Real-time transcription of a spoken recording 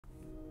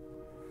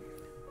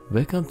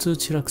Welcome to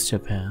Chillax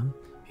Japan.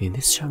 In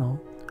this channel,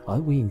 I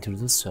will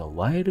introduce a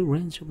wide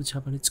range of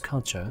Japanese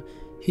culture,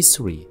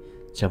 history,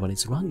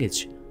 Japanese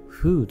language,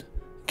 food,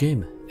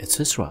 game,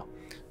 etc.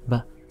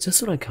 But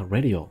just like a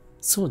radio,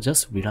 so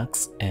just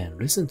relax and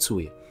listen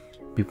to it.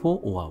 Before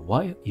or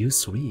while you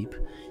sleep,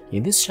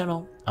 in this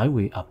channel, I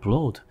will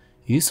upload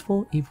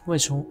useful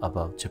information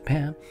about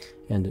Japan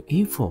and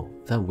info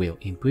that will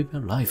improve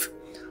your life.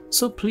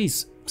 So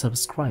please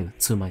subscribe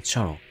to my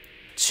channel,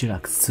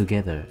 Chillax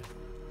Together.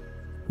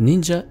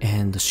 Ninja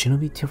and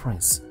Shinobi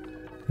difference.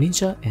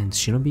 Ninja and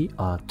Shinobi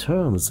are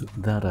terms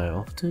that are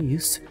often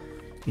used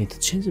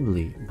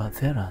interchangeably, but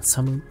there are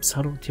some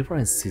subtle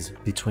differences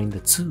between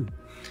the two.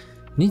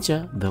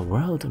 Ninja, the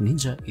word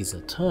ninja, is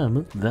a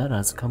term that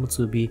has come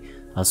to be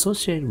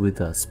associated with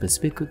a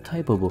specific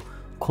type of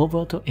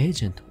covert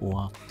agent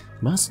or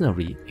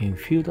mercenary in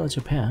feudal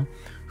Japan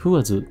who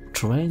was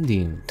trained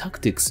in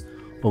tactics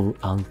of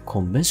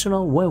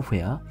unconventional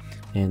warfare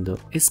and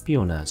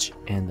espionage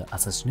and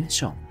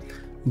assassination.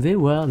 They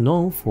were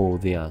known for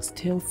their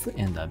stealth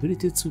and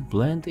ability to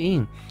blend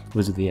in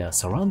with their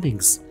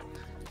surroundings.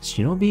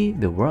 Shinobi,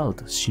 the word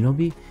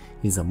shinobi,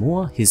 is a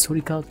more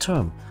historical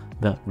term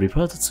that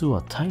refers to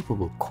a type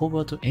of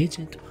covert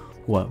agent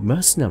or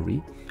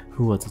mercenary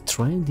who was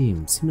trained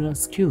in similar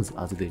skills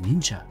as the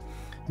ninja.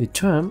 The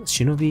term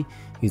shinobi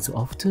is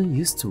often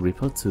used to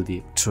refer to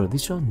the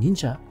traditional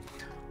ninja,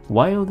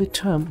 while the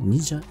term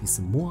ninja is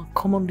more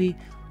commonly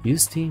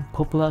used in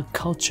popular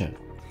culture.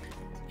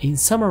 In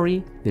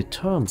summary, the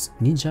terms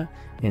ninja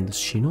and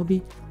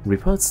shinobi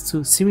refers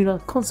to similar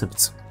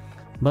concepts,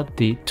 but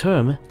the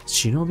term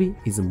shinobi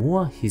is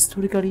more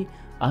historically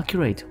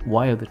accurate,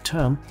 while the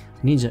term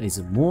ninja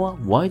is more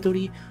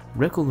widely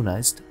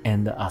recognized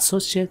and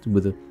associated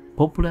with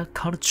popular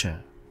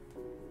culture.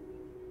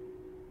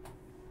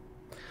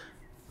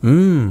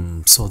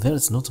 So there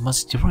is not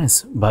much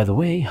difference. By the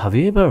way, have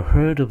you ever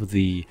heard of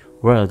the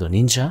word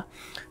ninja?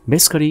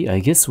 Basically, I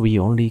guess we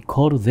only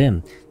call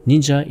them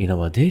ninja in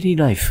our daily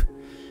life.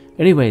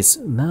 Anyways,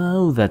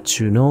 now that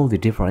you know the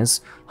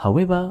difference,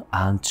 however,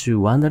 aren't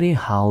you wondering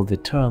how the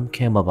term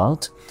came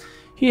about?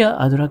 Here,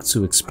 I'd like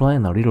to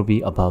explain a little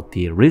bit about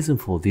the reason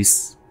for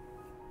this.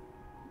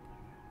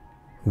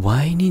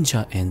 Why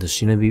ninja and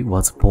shinobi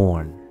was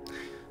born?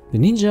 The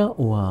ninja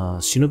or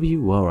shinobi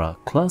were a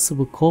class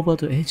of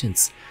covert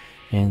agents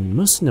and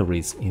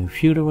mercenaries in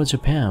feudal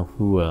Japan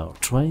who were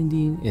trained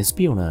in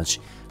espionage,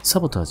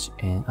 sabotage,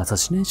 and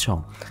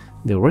assassination.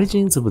 The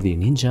origins of the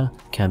ninja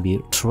can be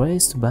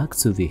traced back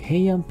to the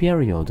Heian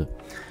period,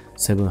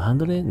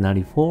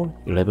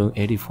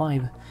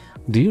 794–1185.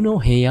 Do you know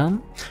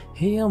Heian?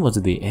 Heian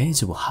was the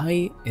age of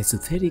high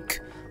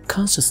aesthetic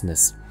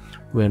consciousness,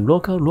 when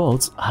local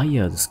lords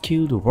hired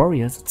skilled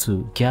warriors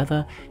to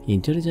gather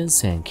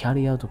intelligence and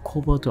carry out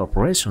covert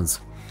operations.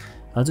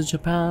 As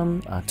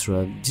Japan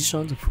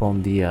transitioned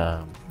from the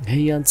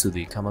Heian to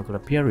the Kamakura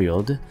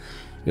period,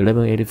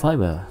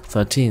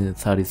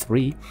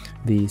 1185–1333,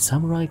 the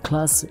samurai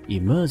class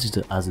emerged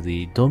as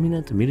the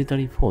dominant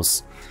military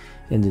force,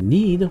 and the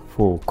need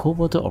for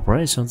covert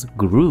operations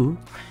grew.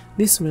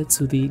 This led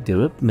to the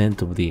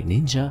development of the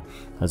ninja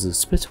as a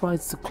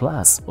specialized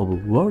class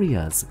of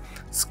warriors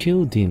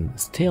skilled in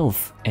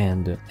stealth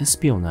and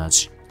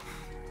espionage.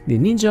 The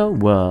ninja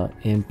were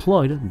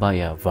employed by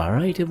a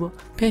variety of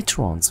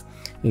patrons,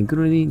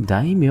 including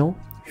daimyo,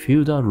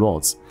 feudal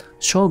lords,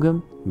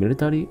 shogun,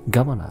 military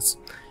governors,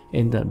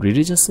 and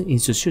religious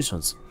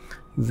institutions.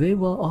 They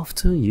were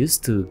often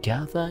used to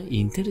gather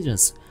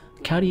intelligence,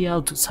 carry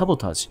out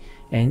sabotage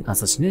and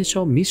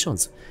assassination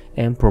missions,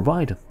 and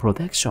provide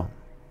protection.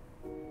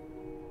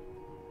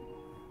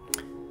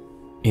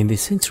 In the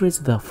centuries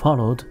that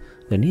followed,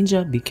 the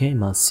ninja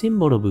became a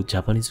symbol of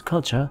Japanese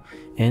culture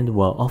and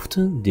were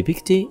often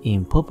depicted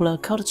in popular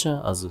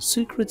culture as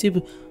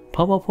secretive,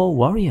 powerful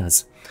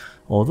warriors.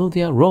 Although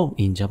their role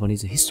in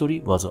Japanese history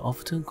was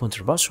often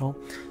controversial,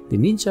 the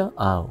ninja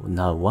are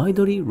now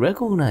widely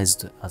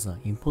recognized as an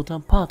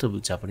important part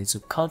of Japanese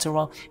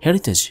cultural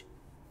heritage.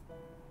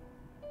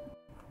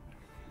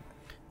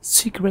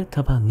 Secret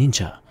about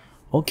ninja.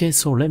 Okay,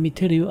 so let me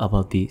tell you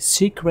about the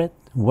secret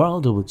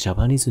world of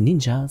Japanese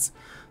ninjas.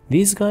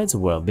 These guys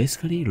were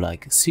basically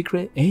like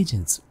secret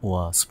agents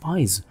or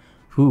spies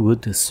who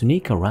would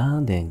sneak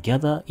around and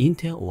gather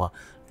intel or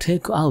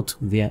take out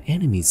their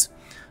enemies.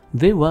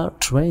 They were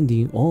trained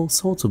in all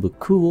sorts of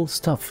cool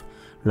stuff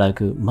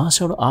like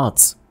martial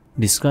arts,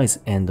 disguise,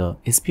 and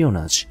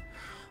espionage.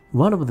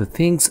 One of the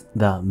things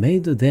that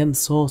made them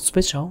so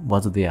special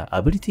was their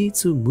ability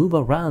to move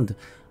around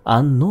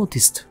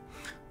unnoticed.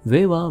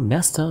 They were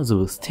masters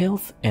of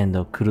stealth and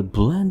could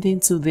blend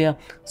into their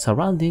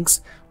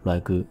surroundings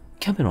like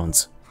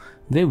chameleons.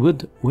 They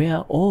would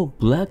wear all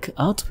black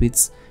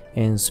outfits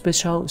and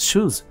special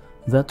shoes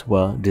that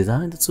were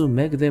designed to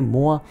make them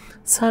more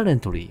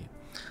silently.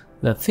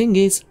 The thing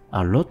is,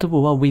 a lot of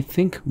what we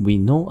think we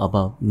know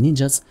about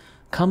ninjas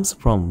comes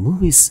from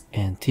movies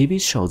and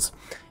TV shows,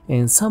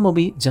 and some of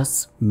it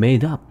just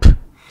made up.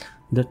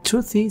 The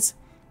truth is,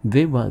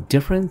 they were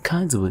different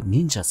kinds of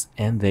ninjas,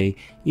 and they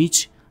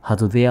each had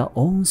their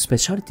own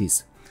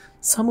specialties.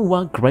 Some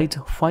were great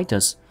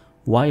fighters,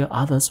 while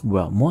others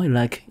were more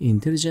like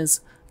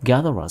intelligence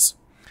gatherers.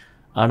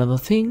 Another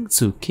thing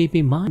to keep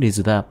in mind is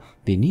that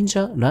the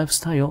ninja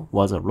lifestyle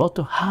was a lot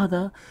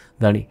harder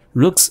than it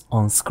looks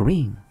on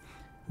screen.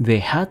 They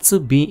had to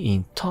be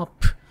in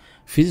top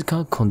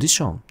physical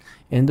condition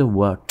and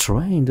were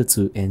trained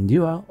to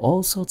endure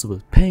all sorts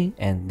of pain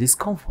and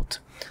discomfort.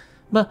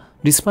 But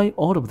despite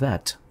all of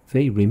that,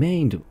 they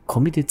remained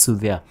committed to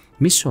their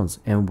missions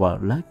and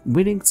were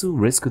willing to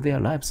risk their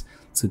lives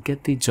to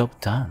get the job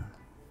done.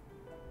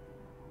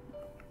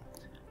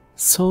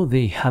 So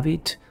they have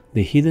it,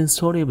 the hidden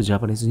story of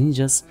Japanese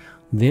ninjas.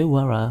 They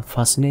were a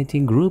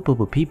fascinating group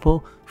of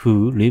people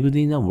who lived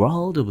in a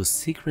world of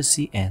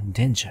secrecy and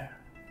danger.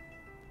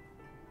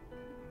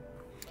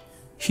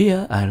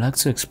 Here I'd like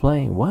to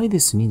explain why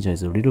this ninja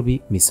is a little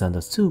bit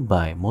misunderstood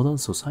by modern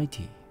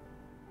society.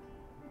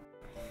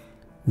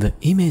 The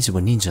image of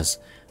ninjas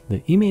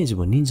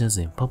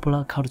in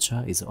popular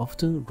culture is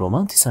often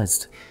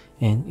romanticized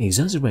and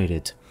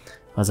exaggerated.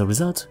 As a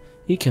result,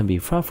 it can be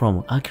far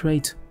from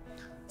accurate.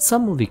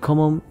 Some of the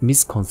common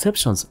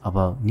misconceptions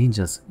about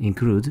ninjas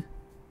include: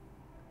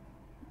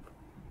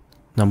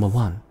 Number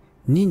 1.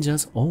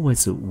 Ninjas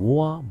always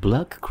wore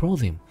black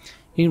clothing.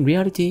 In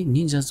reality,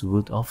 ninjas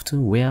would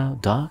often wear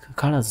dark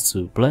colors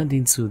to blend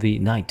into the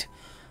night,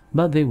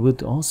 but they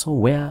would also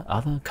wear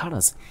other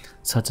colors,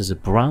 such as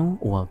brown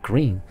or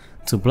green,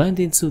 to blend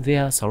into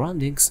their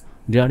surroundings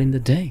during the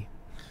day.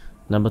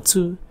 Number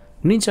 2.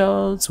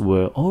 Ninjas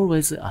were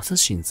always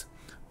assassins.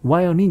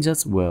 While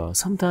ninjas were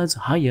sometimes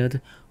hired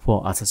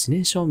for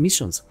assassination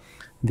missions,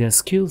 their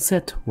skill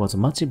set was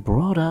much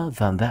broader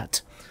than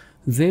that.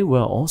 They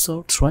were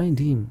also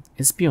trained in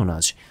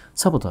espionage,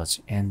 sabotage,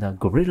 and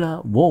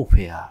guerrilla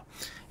warfare,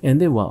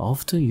 and they were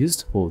often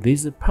used for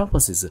these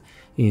purposes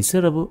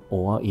instead of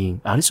or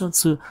in addition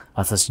to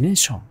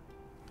assassination.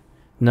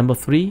 Number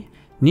 3.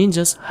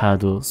 Ninjas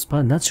had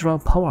supernatural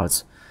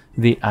powers.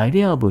 The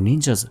idea of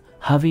ninjas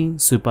having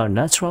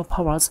supernatural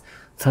powers,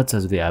 such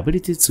as the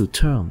ability to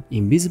turn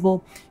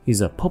invisible,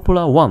 is a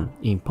popular one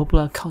in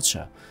popular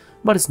culture,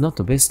 but it's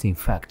not based in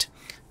fact.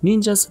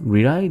 Ninjas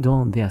relied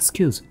on their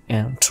skills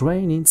and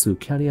training to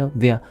carry out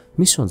their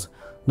missions,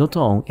 not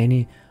on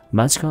any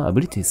magical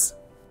abilities.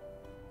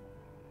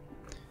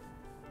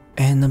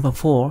 And number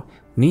 4,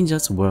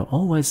 ninjas were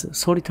always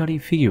solitary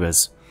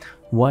figures.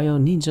 While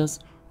ninjas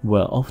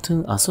were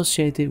often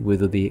associated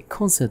with the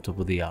concept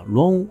of the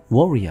lone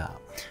warrior,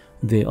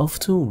 they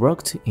often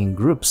worked in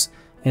groups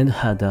and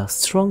had a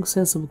strong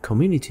sense of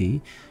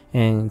community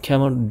and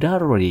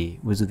camaraderie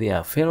with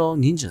their fellow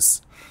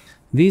ninjas.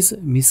 These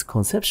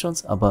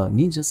misconceptions about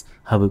ninjas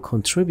have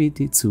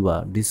contributed to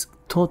a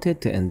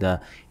distorted and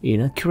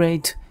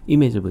inaccurate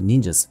image of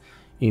ninjas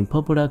in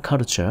popular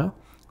culture.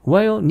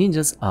 While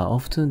ninjas are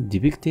often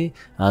depicted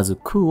as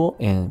cool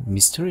and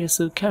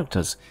mysterious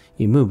characters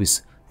in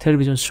movies,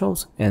 television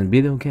shows, and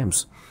video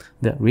games,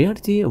 the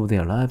reality of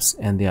their lives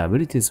and their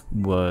abilities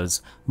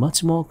was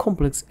much more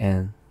complex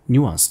and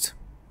nuanced.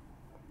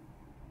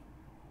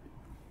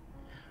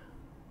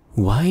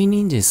 Why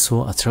ninja is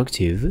so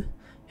attractive?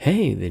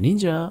 Hey, the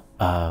ninja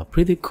are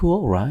pretty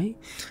cool, right?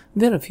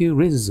 There are a few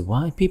reasons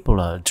why people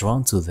are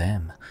drawn to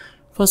them.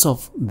 First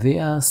off,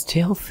 their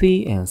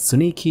stealthy and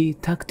sneaky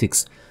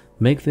tactics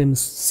make them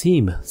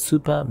seem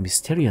super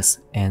mysterious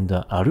and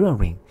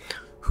alluring.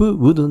 Who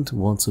wouldn't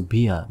want to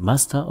be a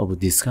master of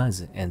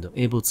disguise and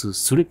able to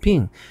slip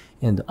in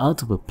and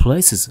out of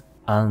places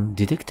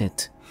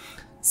undetected?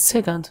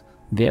 Second,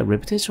 their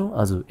reputation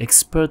as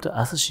expert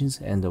assassins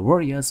and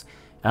warriors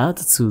add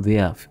to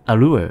their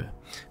allure.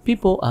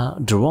 People are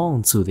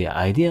drawn to the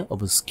idea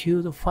of a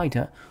skilled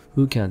fighter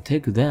who can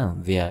take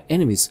down their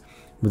enemies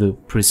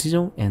with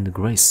precision and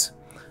grace.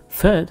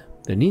 Third,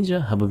 the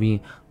ninja have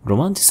been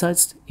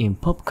romanticized in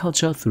pop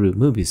culture through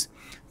movies,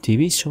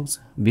 TV shows,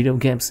 video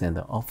games,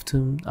 and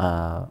often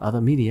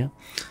other media.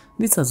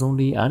 This has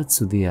only added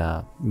to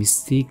their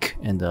mystique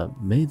and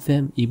made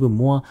them even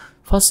more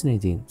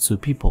fascinating to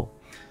people.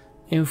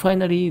 And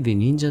finally, the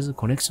ninja's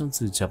connection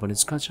to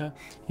Japanese culture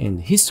and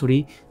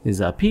history is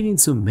appealing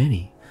to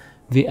many.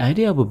 The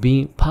idea of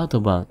being part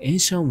of an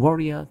ancient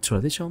warrior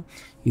tradition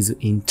is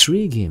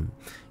intriguing,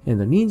 and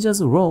the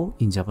ninja's role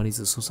in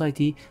Japanese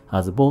society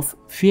as both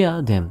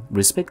feared and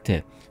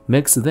respected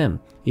makes them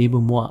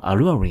even more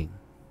alluring.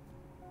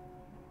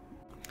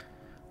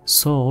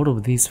 So all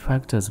of these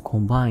factors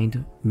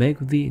combined make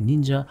the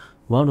ninja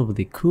one of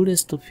the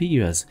coolest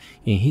figures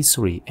in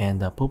history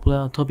and a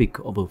popular topic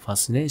of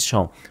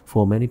fascination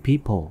for many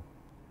people.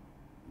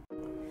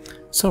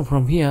 So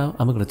from here,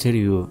 I'm gonna tell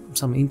you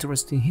some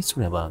interesting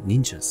history about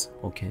ninjas,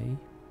 okay?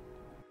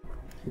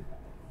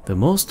 The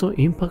most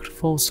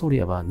impactful story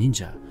about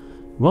ninja.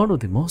 One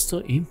of the most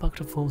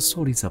impactful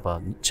stories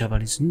about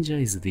Japanese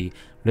ninja is the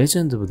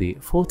legend of the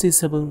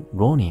 47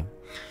 Ronin.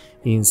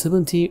 In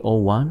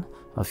 1701,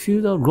 a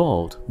feudal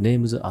lord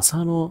named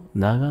Asano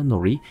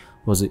Naganori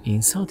was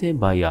insulted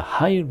by a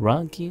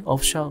high-ranking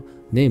official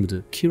named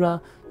Kira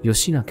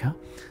Yoshinaka.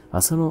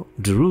 Asano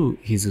drew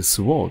his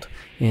sword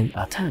and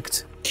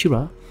attacked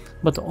Kira,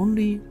 but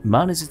only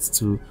manages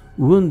to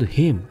wound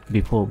him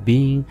before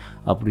being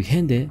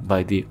apprehended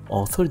by the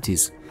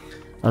authorities.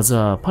 As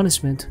a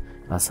punishment,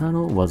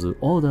 Asano was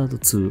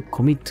ordered to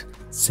commit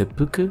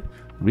seppuku,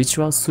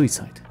 ritual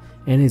suicide,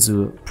 and his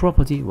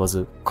property was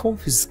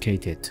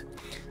confiscated.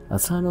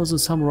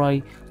 Asano's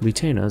samurai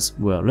retainers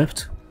were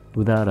left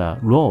without a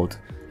lord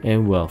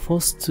and were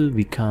forced to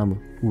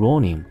become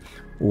ronin,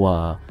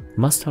 or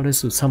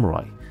masterless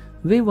samurai.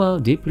 They were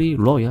deeply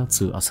loyal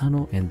to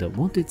Asano and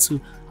wanted to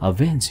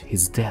avenge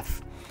his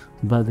death,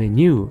 but they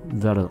knew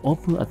that an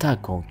open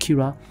attack on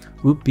Kira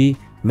would be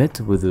met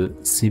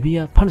with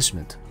severe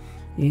punishment.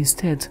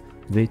 Instead,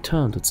 they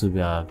turned to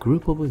a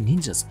group of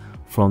ninjas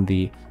from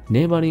the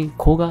neighboring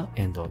Koga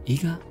and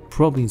Iga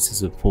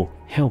provinces for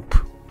help.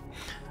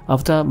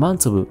 After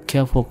months of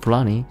careful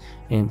planning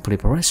and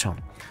preparation,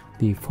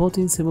 the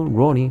 14-7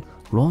 Ronin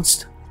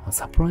launched a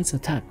surprise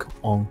attack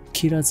on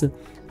Kira's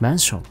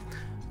mansion.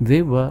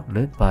 They were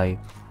led by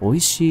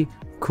Oishi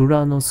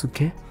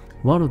Kuranosuke,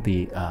 one of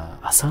the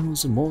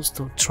Asano's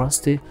most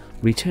trusted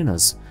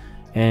retainers,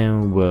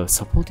 and were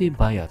supported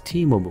by a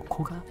team of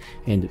Koga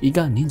and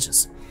Iga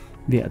ninjas.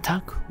 The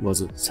attack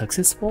was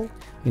successful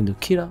and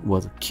Kira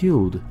was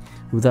killed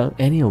without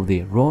any of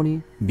the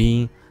Ronin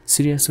being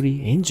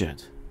seriously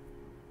injured.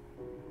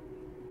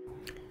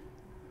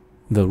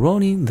 The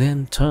Ronin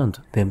then turned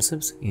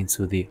themselves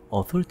into the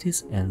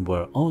authorities and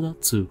were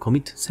ordered to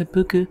commit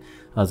seppuku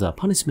as a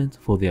punishment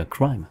for their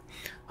crime.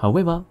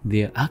 However,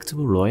 their active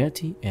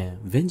loyalty and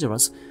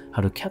vengeance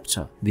had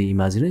captured the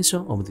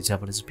imagination of the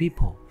Japanese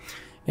people,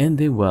 and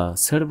they were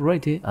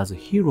celebrated as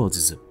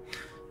heroes.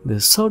 The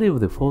story of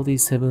the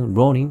 47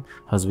 Ronin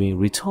has been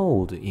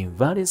retold in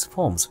various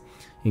forms,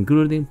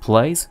 including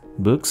plays,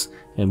 books,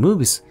 and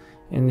movies,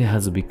 and it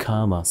has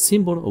become a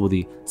symbol of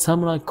the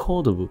samurai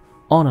code of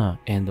honor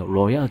and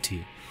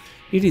loyalty.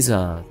 It is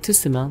a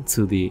testament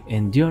to the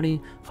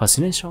enduring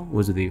fascination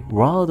with the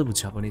world of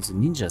Japanese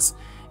ninjas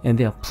and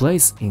their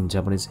place in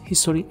Japanese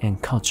history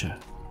and culture.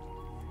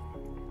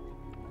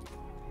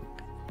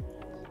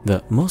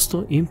 The most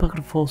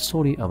impactful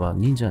story about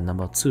ninja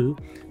number 2,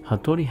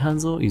 Hattori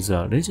Hanzo, is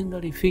a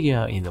legendary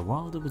figure in the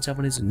world of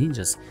Japanese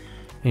ninjas,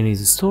 and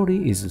his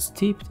story is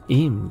steeped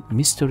in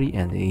mystery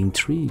and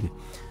intrigue.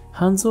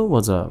 Hanzo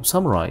was a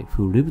samurai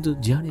who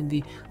lived during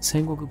the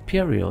Sengoku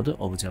period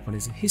of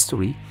Japanese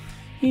history.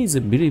 He is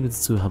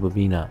believed to have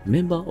been a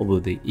member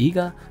of the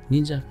Iga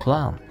ninja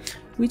clan,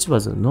 which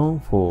was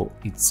known for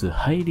its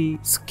highly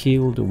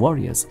skilled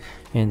warriors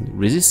and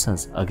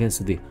resistance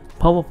against the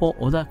powerful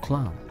Oda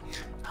clan.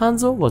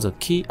 Hanzo was a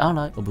key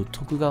ally of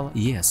Tokugawa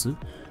Ieyasu,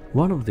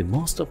 one of the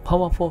most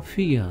powerful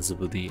figures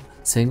of the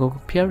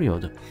Sengoku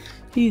period.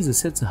 He is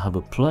said to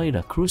have played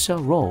a crucial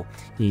role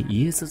in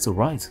Ieyasu's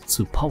rise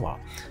to power,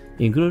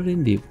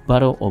 including the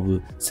Battle of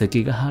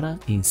Sekigahara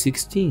in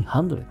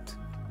 1600.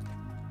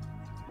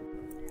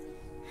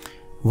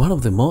 One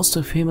of the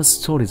most famous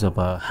stories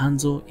about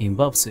Hanzo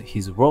involves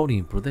his role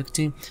in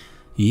protecting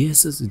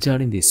Ieyasu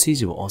during the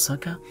siege of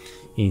Osaka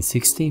in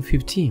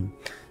 1615.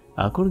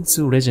 According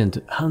to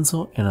legend,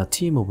 Hanzo and a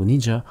team of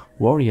ninja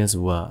warriors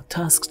were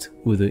tasked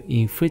with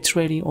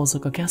infiltrating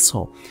Osaka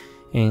Castle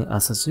and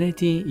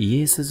assassinating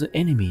Ieyasu's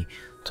enemy,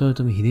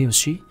 Toyotomi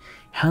Hideyoshi.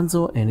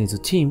 Hanzo and his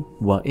team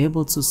were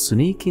able to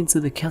sneak into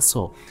the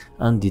castle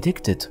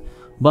undetected,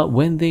 but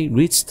when they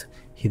reached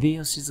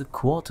Hideyoshi's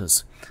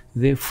quarters,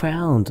 they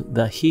found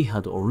that he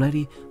had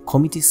already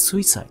committed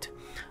suicide.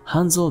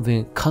 Hanzo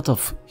then cut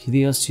off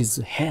Hideyoshi's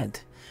head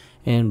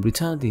and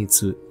returned it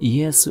to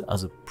Ieyasu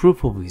as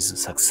proof of his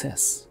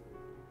success.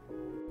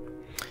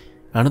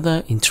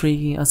 Another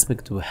intriguing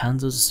aspect of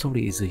Hanzo's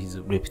story is his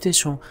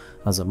reputation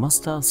as a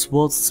master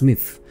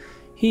swordsmith.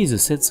 He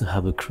is said to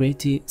have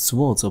created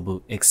swords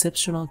of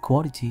exceptional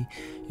quality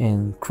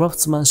and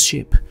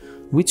craftsmanship,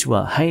 which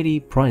were highly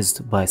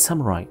prized by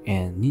samurai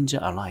and ninja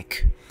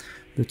alike.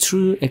 The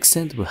true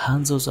extent of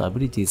Hanzo's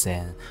abilities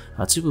and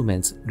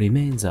achievements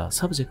remains a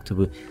subject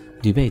of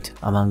debate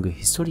among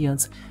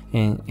historians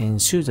and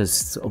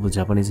enthusiasts of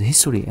Japanese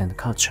history and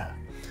culture.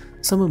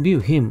 Some view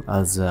him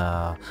as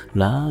a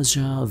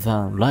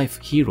larger-than-life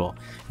hero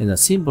and a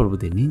symbol of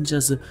the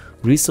ninja's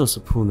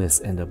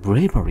resourcefulness and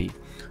bravery,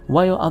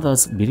 while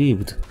others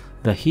believed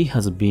that he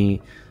has been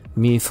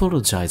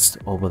mythologized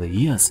over the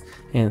years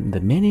and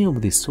that many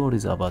of the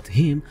stories about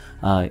him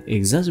are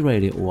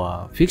exaggerated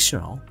or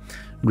fictional.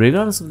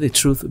 Regardless of the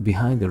truth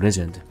behind the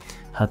legend,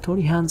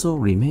 Hattori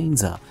Hanzo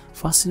remains a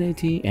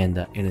fascinating and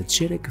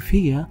energetic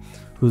figure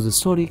whose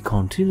story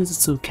continues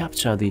to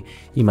capture the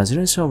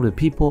imagination of the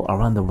people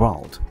around the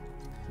world.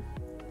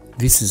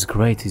 This is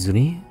great, isn't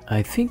it?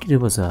 I think it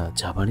was a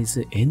Japanese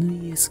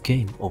NES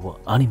game of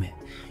anime.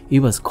 It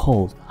was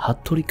called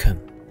Hattori-kun.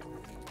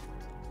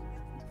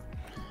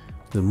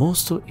 The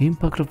most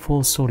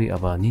impactful story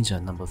about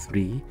ninja number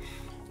 3.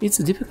 It's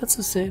difficult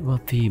to say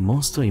what the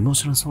most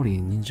emotional story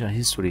in ninja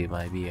history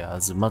might be,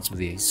 as much of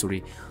the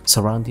history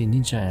surrounding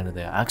ninja and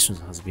their actions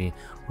has been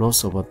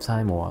lost over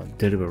time or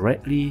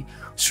deliberately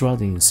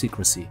shrouded in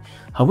secrecy.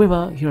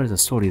 However, here is a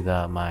story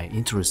that might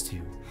interest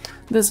you.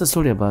 There's a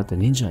story about a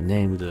ninja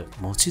named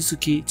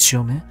Mochizuki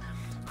Chiyome,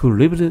 who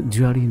lived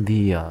during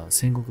the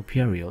Sengoku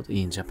period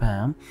in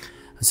Japan,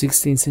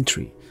 16th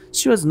century.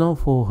 She was known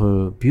for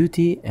her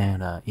beauty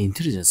and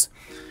intelligence.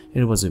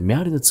 It was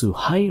married to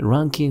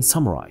high-ranking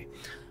samurai.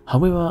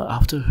 However,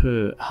 after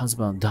her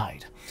husband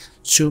died,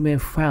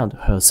 Chiyome found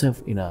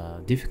herself in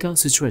a difficult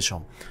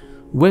situation.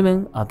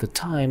 Women at the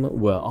time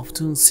were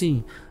often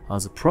seen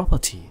as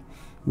property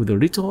with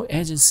little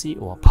agency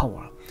or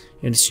power,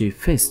 and she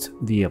faced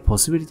the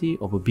possibility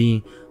of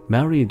being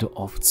married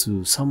off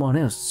to someone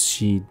else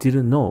she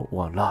didn't know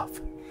or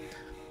love.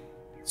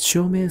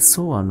 Chiyome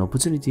saw an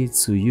opportunity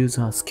to use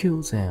her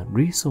skills and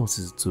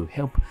resources to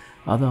help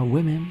other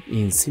women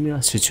in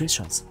similar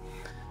situations.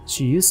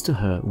 She used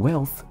her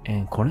wealth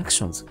and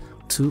connections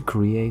to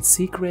create a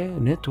secret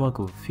network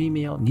of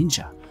female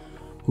ninja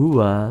who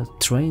were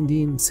trained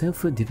in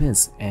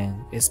self-defense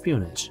and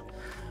espionage.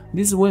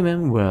 These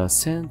women were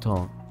sent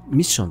on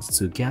missions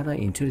to gather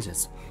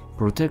intelligence,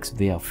 protect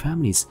their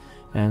families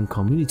and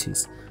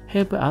communities,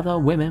 help other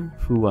women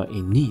who were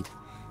in need.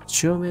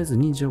 Chiyome's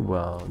ninja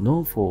were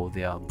known for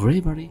their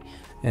bravery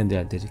and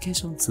their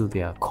dedication to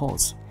their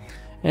cause,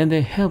 and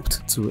they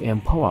helped to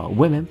empower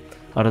women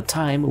at a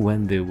time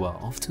when they were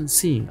often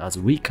seen as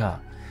weaker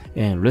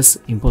and less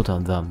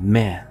important than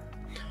men.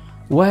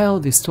 While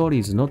the story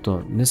is not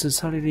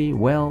necessarily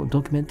well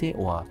documented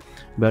or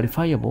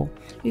verifiable,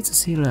 it's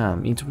still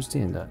an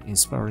interesting and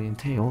inspiring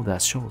tale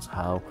that shows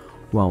how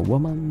one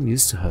woman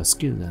used her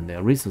skills and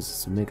their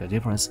resources to make a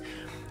difference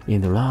in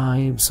the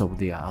lives of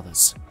the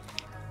others.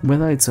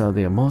 Whether it's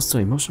the most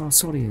emotional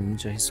story in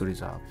ninja history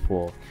is up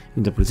for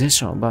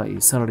interpretation, but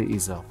it certainly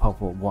is a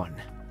powerful one.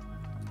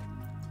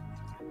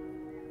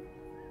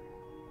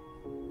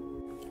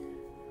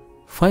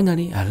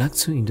 Finally, I'd like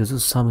to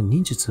introduce some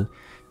ninjutsu,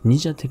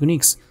 ninja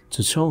techniques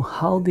to show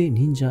how the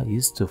ninja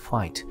used to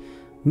fight.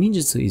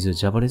 Ninjutsu is a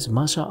Japanese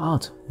martial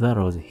art that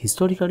was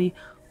historically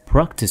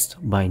practiced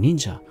by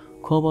ninja,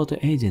 covert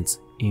agents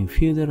in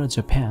feudal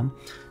Japan.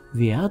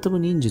 The art of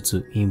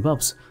ninjutsu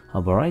involves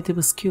a variety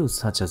of skills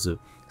such as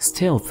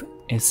stealth,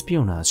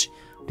 espionage,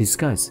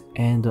 disguise,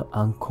 and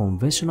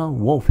unconventional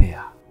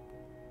warfare.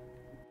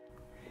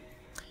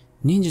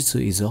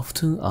 Ninjutsu is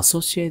often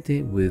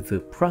associated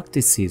with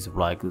practices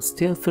like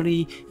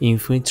stealthily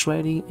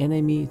infiltrating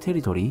enemy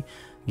territory,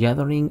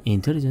 gathering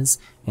intelligence,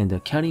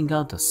 and carrying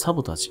out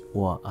sabotage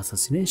or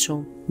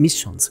assassination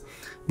missions.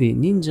 The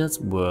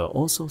ninjas were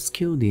also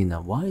skilled in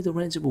a wide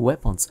range of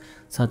weapons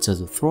such as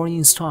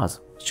throwing stars,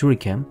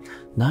 shuriken,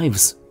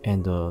 knives,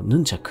 and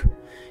nunchaku.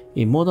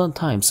 In modern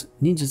times,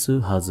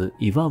 ninjutsu has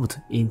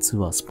evolved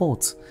into a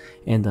sport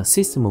and a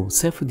system of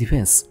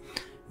self-defense.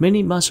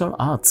 Many martial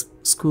arts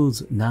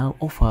schools now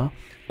offer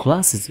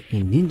classes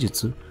in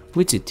ninjutsu,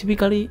 which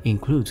typically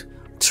include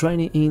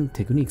training in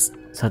techniques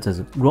such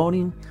as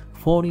rolling,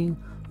 falling,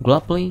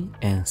 grappling,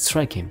 and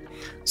striking.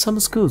 Some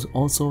schools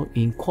also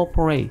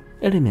incorporate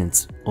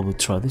elements of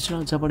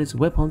traditional Japanese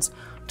weapons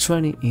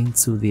training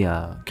into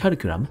their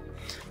curriculum.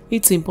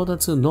 It's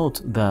important to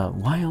note that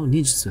while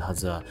ninjutsu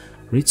has a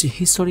rich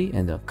history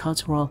and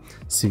cultural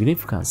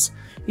significance,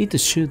 it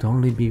should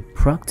only be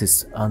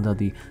practiced under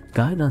the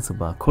guidance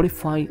of a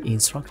qualified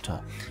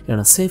instructor in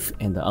a safe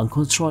and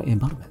uncontrolled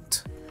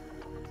environment.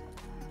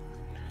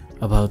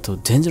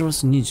 About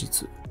dangerous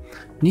ninjutsu.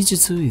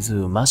 Ninjutsu is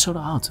a martial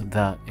art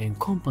that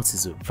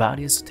encompasses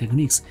various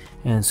techniques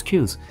and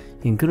skills,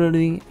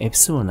 including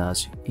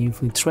espionage,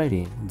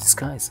 infiltrating,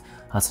 disguise,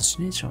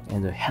 assassination,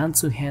 and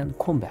hand-to-hand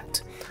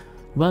combat.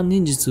 One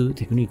ninjutsu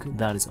technique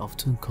that is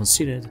often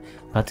considered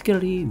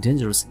particularly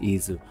dangerous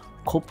is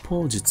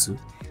Koppo Jutsu,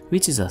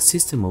 which is a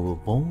system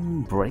of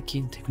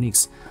bone-breaking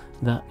techniques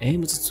that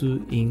aims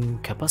to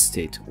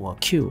incapacitate or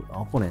kill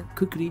an opponent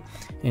quickly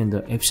and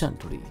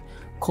efficiently.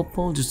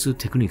 Koppo Jutsu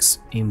techniques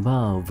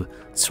involve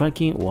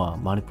striking or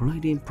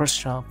manipulating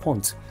pressure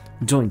points,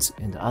 joints,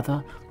 and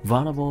other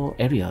vulnerable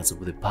areas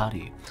of the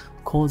body,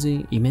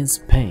 causing immense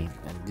pain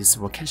and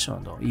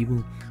dislocation or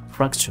even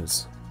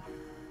fractures.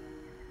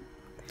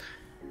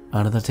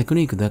 Another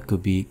technique that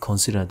could be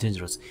considered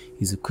dangerous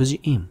is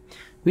Kuji-in,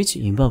 which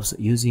involves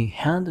using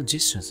hand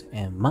gestures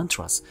and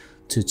mantras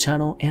to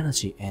channel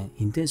energy and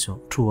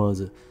intention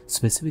towards a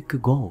specific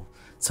goal,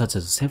 such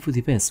as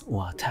self-defense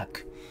or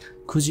attack.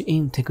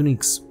 Kuji-in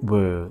techniques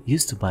were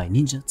used by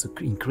ninjas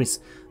to increase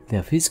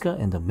their physical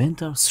and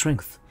mental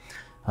strength,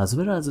 as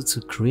well as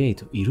to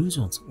create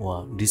illusions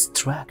or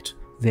distract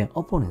their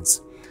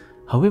opponents.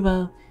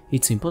 However,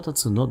 it's important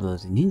to note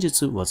that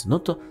ninjutsu was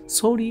not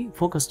solely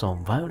focused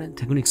on violent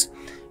techniques,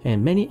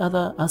 and many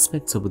other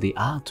aspects of the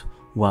art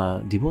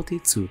were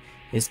devoted to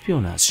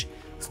espionage,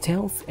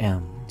 stealth,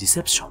 and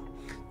deception.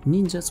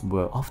 Ninjas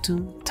were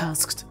often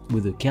tasked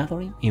with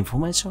gathering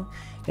information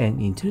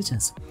and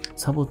intelligence,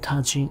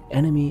 sabotaging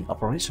enemy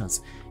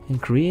operations,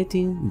 and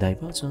creating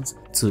diversions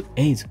to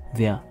aid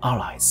their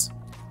allies.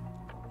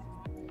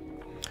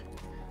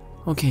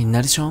 Okay, in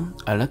addition,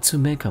 I'd like to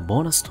make a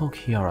bonus talk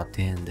here at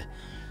the end.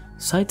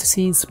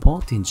 Sightseeing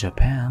sport in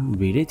Japan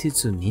related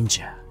to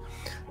ninja.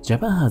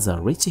 Japan has a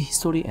rich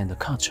history and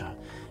culture,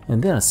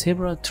 and there are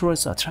several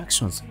tourist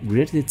attractions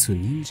related to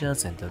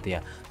ninjas and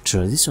their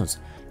traditions.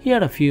 Here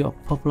are a few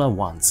popular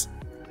ones.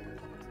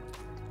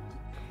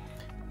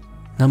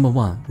 Number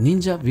 1.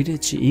 Ninja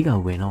Village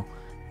Iga Ueno.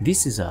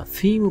 This is a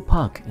theme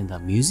park and a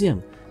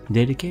museum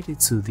dedicated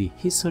to the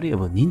history of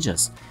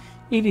ninjas.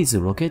 It is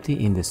located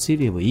in the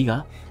city of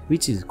Iga,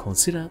 which is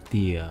considered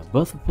the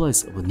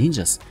birthplace of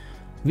ninjas.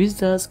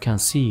 Visitors can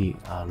see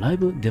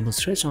live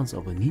demonstrations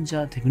of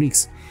ninja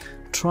techniques,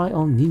 try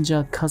on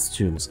ninja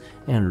costumes,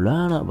 and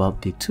learn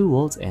about the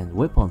tools and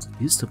weapons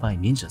used by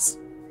ninjas.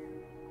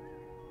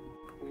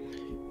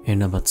 And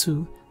number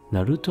 2.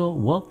 Naruto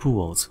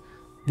Whirlpools.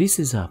 This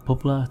is a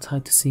popular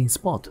sightseeing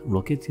spot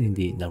located in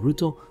the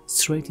Naruto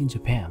Strait in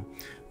Japan.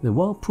 The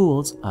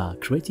whirlpools are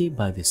created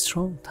by the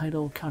strong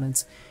tidal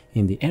currents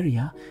in the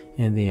area,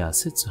 and they are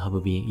said to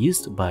have been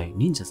used by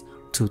ninjas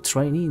to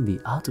train in the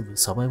art of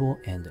survival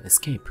and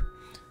escape.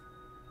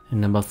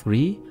 And number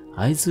 3.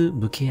 Aizu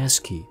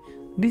Bukeyashiki.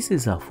 This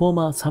is a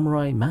former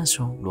samurai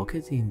mansion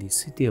located in the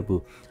city of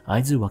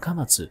Aizu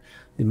Wakamatsu.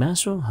 The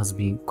mansion has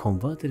been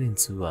converted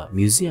into a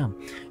museum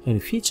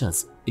and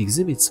features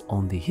exhibits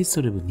on the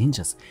history of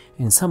ninjas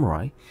and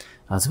samurai,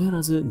 as well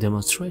as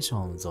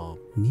demonstrations of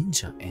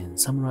ninja and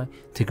samurai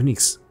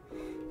techniques.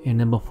 And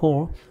number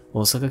 4.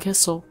 Osaka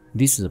Castle.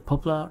 This is a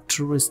popular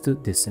tourist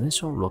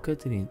destination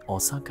located in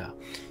Osaka.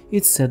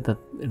 It's said that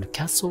the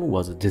castle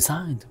was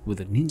designed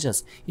with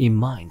ninjas in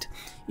mind.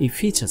 It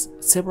features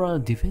several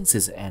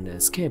defenses and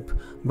escape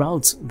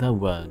routes that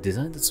were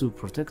designed to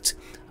protect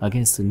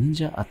against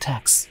ninja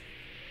attacks.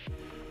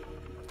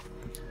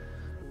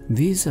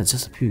 These are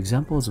just a few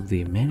examples of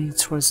the many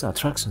tourist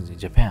attractions in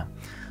Japan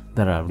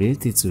that are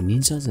related to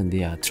ninjas and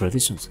their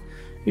traditions.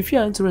 If you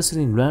are interested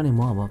in learning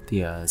more about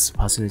the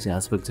fascinating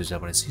aspects of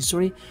Japanese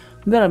history,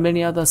 there are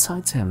many other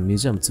sites and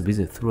museums to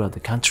visit throughout the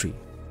country.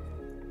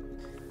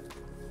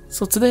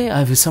 So today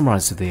I've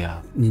summarized the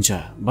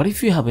ninja, but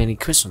if you have any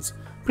questions,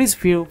 please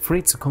feel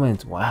free to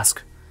comment or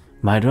ask.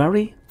 My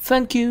diary,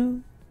 thank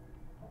you!